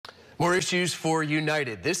More issues for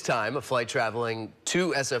United. This time, a flight traveling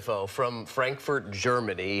to SFO from Frankfurt,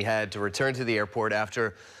 Germany, had to return to the airport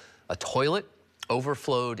after a toilet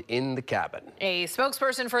overflowed in the cabin. A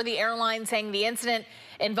spokesperson for the airline saying the incident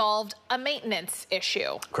involved a maintenance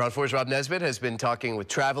issue. Crown 4's Rob Nesbitt has been talking with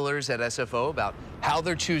travelers at SFO about how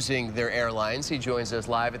they're choosing their airlines. He joins us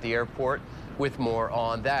live at the airport with more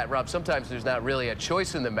on that. Rob, sometimes there's not really a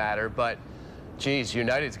choice in the matter, but geez,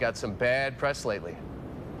 United's got some bad press lately.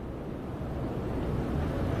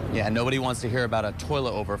 Yeah, nobody wants to hear about a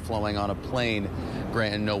toilet overflowing on a plane,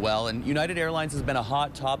 Grant and Noel. And United Airlines has been a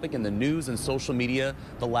hot topic in the news and social media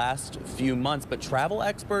the last few months. But travel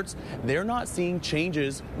experts, they're not seeing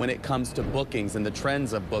changes when it comes to bookings and the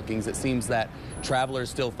trends of bookings. It seems that travelers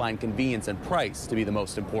still find convenience and price to be the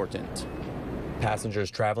most important. Passengers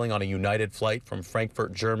traveling on a United flight from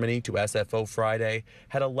Frankfurt, Germany to SFO Friday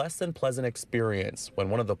had a less than pleasant experience when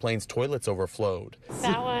one of the plane's toilets overflowed.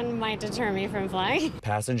 That one might deter me from flying.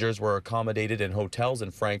 Passengers were accommodated in hotels in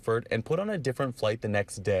Frankfurt and put on a different flight the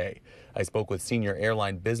next day. I spoke with senior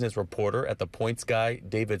airline business reporter at the Points Guy,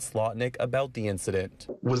 David Slotnick, about the incident.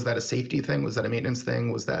 Was that a safety thing? Was that a maintenance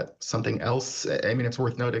thing? Was that something else? I mean, it's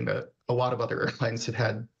worth noting that a lot of other airlines have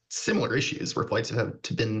had similar issues where flights have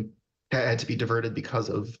had to be diverted because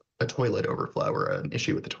of a toilet overflow or an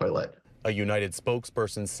issue with the toilet. A United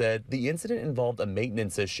spokesperson said the incident involved a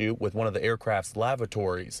maintenance issue with one of the aircraft's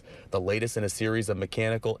lavatories, the latest in a series of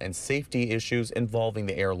mechanical and safety issues involving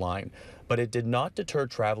the airline. But it did not deter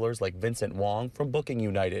travelers like Vincent Wong from booking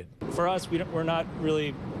United. For us, we're not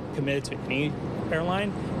really committed to any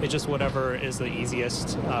airline. It's just whatever is the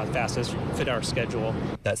easiest, fastest, fit our schedule.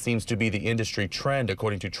 That seems to be the industry trend,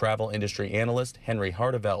 according to travel industry analyst Henry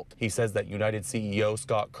Hartevelt. He says that United CEO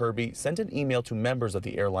Scott Kirby sent an email to members of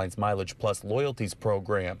the airline's Mileage Plus loyalties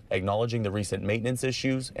program, acknowledging the recent maintenance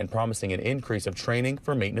issues and promising an increase of training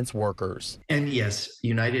for maintenance workers. And yes,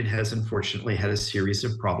 United has unfortunately had a series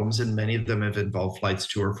of problems, and many of them have involved flights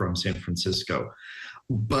to or from San Francisco.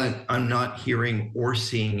 But I'm not hearing or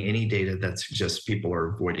seeing any data that suggests people are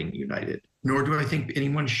avoiding United, nor do I think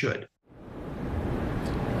anyone should.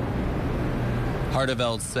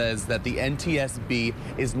 Hartevelt says that the NTSB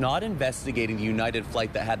is not investigating the United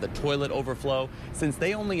flight that had the toilet overflow. Since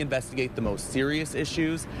they only investigate the most serious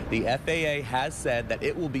issues, the FAA has said that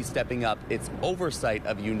it will be stepping up its oversight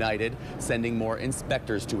of United, sending more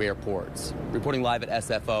inspectors to airports. Reporting live at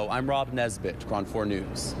SFO, I'm Rob Nesbitt, Crown 4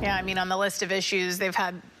 News. Yeah, I mean, on the list of issues, they've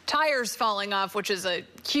had tires falling off, which is a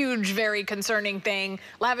huge, very concerning thing.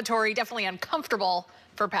 Lavatory, definitely uncomfortable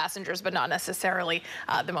for passengers, but not necessarily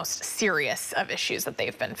the most serious of issues that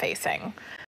they've been facing.